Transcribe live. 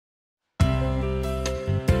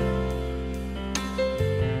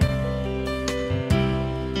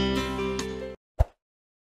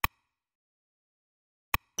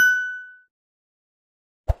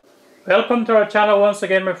Welcome to our channel once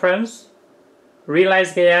again, my friends.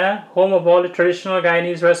 Realize Guyana, home of all the traditional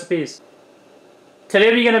Guyanese recipes.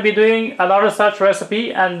 Today we're going to be doing another such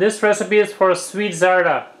recipe, and this recipe is for sweet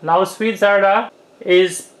zarda. Now sweet zarda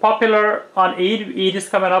is popular on Eid. Eid is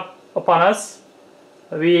coming up upon us.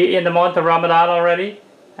 We in the month of Ramadan already,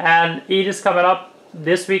 and Eid is coming up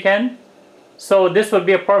this weekend. So this would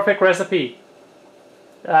be a perfect recipe.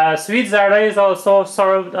 Sweet zarda is also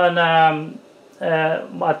served on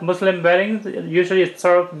at Muslim weddings. Usually it's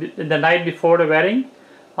served the night before the wedding,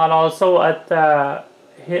 and also at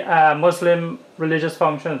Muslim religious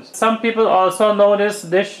functions. Some people also know this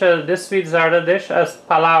dish, this sweet zarda dish, as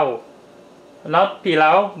palau. Not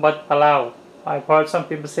pilau, but palau. I've heard some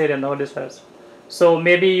people say they know this as. So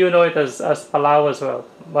maybe you know it as palau as well.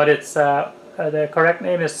 But it's the correct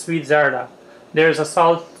name is sweet zarda. There's a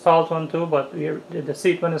salt one too, but the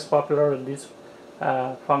sweet one is popular in these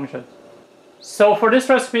functions. So for this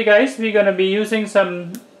recipe, guys, we're going to be using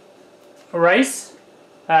some rice,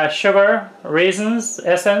 sugar, raisins,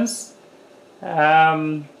 essence. We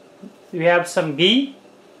have some ghee,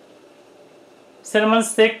 cinnamon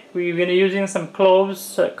stick. We're going to be using some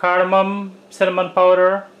cloves, cardamom, cinnamon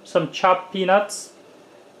powder, some chopped peanuts,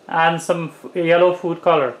 and some yellow food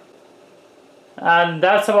color. And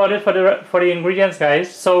that's about it for the ingredients,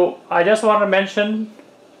 guys. So I just want to mention,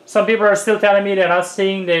 some people are still telling me they're not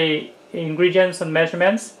seeing the ingredients and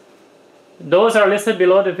measurements. Those are listed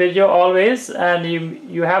below the video always, and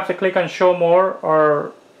you have to click on show more,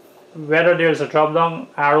 or whether there's a drop down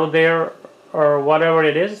arrow there or whatever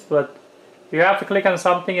it is, but you have to click on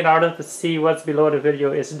something in order to see what's below the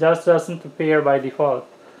video. It just doesn't appear by default.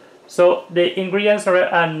 So the ingredients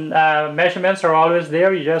and measurements are always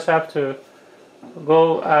there. You just have to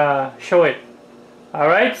go show it.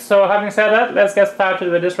 Alright, so having said that, let's get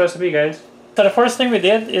started with this recipe, guys. So the first thing we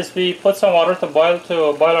did is we put some water to boil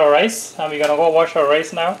our rice, and we're gonna go wash our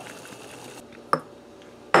rice now.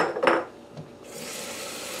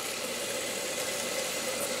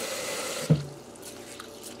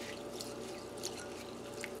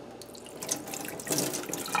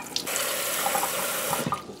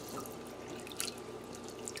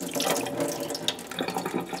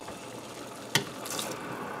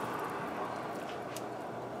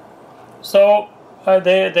 So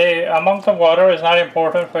the amount of water is not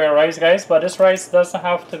important for your rice, guys, but this rice doesn't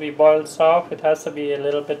have to be boiled soft. It has to be a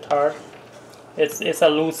little bit hard. It's a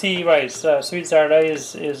loosey rice. Sweet zarda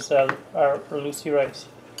is a loosey rice.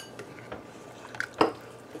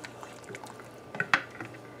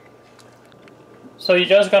 So you're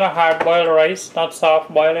just gonna hard boil the rice, not soft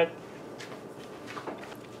boil it.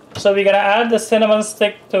 So we're gonna add the cinnamon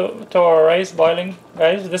stick to our rice boiling,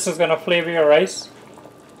 guys. This is gonna flavor your rice.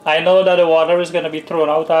 I know that the water is going to be thrown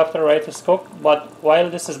out after the rice is cooked, but while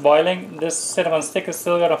this is boiling, this cinnamon stick is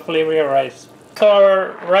still going to flavor your rice. So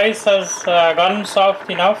our rice has gotten soft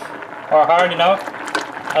enough, or hard enough,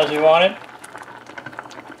 as you want it.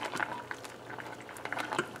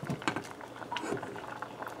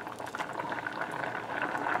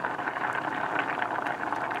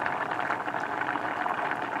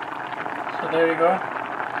 So there you go.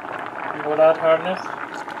 You got that hardness.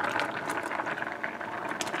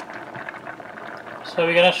 So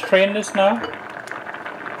we're gonna strain this now.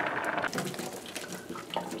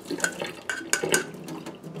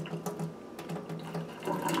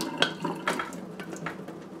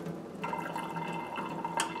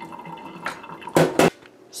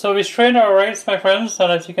 So we strain our rice, my friends,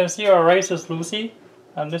 and as you can see, our rice is loosey,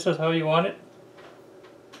 and this is how you want it.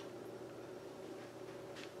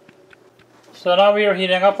 So now we are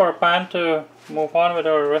heating up our pan to move on with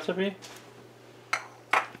our recipe.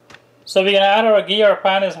 So we're going to add our ghee. Our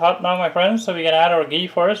pan is hot now, my friends, so we're going to add our ghee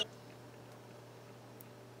first.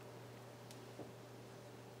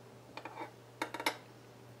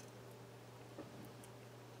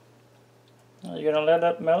 You're going to let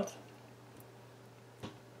that melt.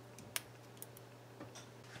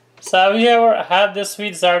 So have you ever had this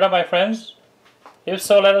sweet zarda, my friends? If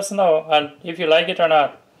so, let us know, and if you like it or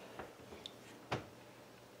not.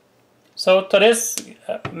 So to this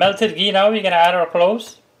melted ghee now, we're going to add our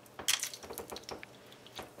cloves.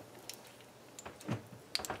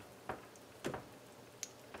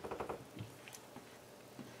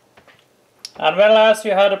 And when last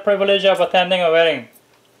you had the privilege of attending a wedding?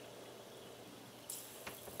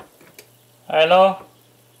 I know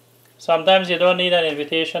sometimes you don't need an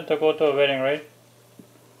invitation to go to a wedding, right?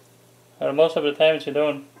 Or most of the times you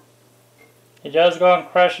don't. You just go and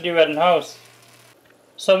crash the wedding house.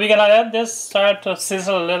 So we're gonna let this start to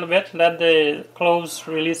sizzle a little bit. Let the cloves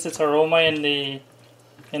release its aroma in the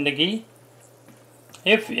ghee.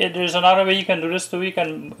 There's another way you can do this too, you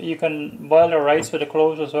can boil the rice with the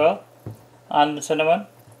cloves as well and the cinnamon,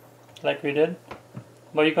 like we did.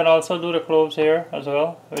 But you can also do the cloves here as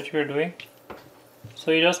well, which we're doing. So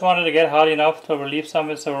you just wanted to get hot enough to relieve some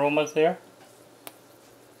of its aromas there.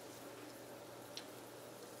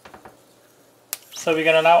 So we're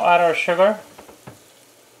gonna now add our sugar.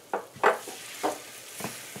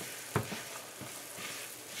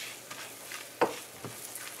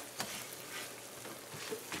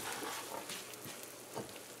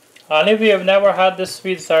 And if you have never had this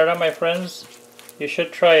sweet zarda, my friends, you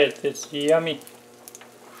should try it. It's yummy.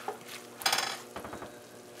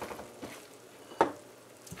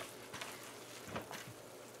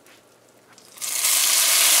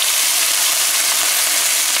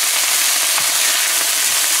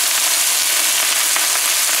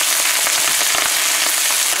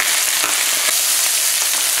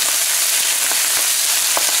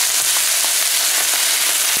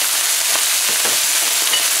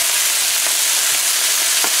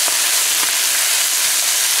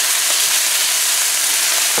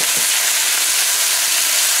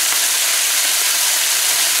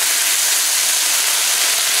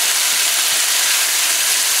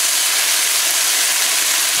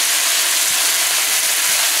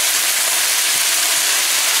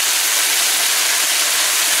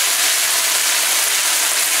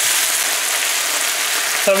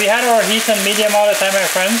 So we had our heat on medium all the time, my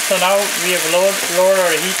friends. So now we have lowered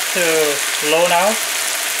our heat to low now.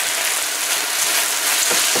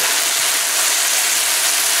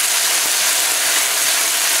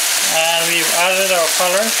 And we've added our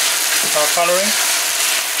coloring.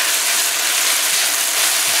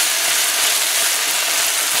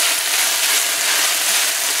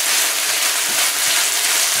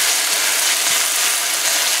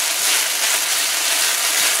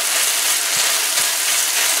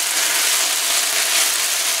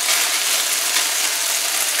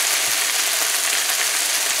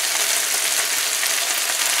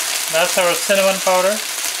 That's our cinnamon powder.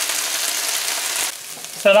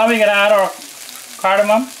 So now we're going to add our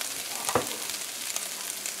cardamom.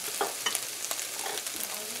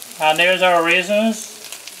 And there's our raisins.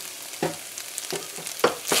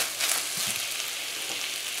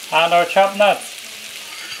 And our chopped nuts.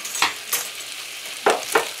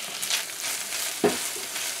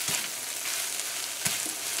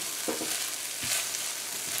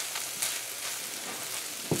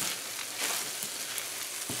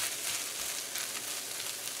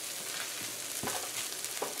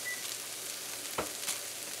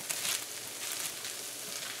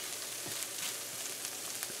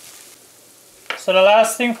 So the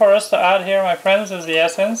last thing for us to add here, my friends, is the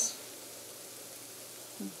essence.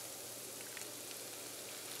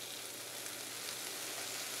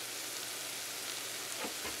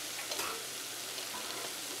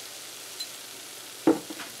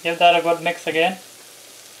 Give that a good mix again.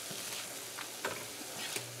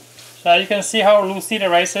 So as you can see how loosey the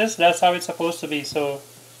rice is, that's how it's supposed to be. So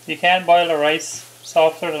you can't boil the rice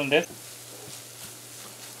softer than this.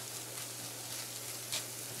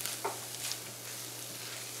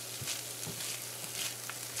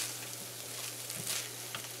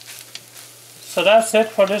 So that's it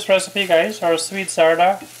for this recipe, guys, our sweet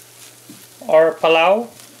zarda or palau,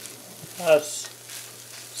 as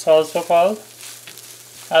it's also called.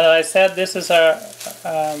 And I said this is a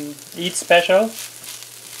Eid Special.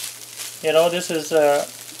 You know, this is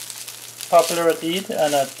popular at Eid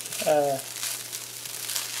and at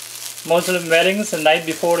Muslim weddings. The night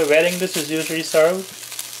before the wedding, this is usually served,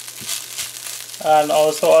 and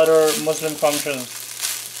also other Muslim functions.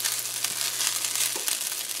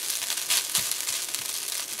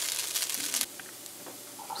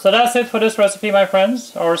 So that's it for this recipe, my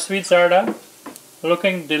friends, our sweet zarda,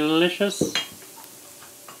 looking delicious.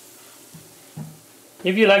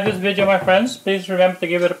 If you like this video, my friends, please remember to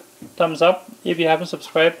give it a thumbs up. If you haven't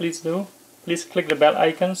subscribed, please do. Please click the bell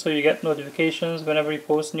icon so you get notifications whenever we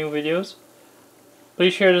post new videos.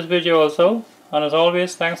 Please share this video also. And as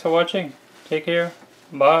always, thanks for watching. Take care.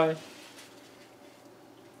 Bye.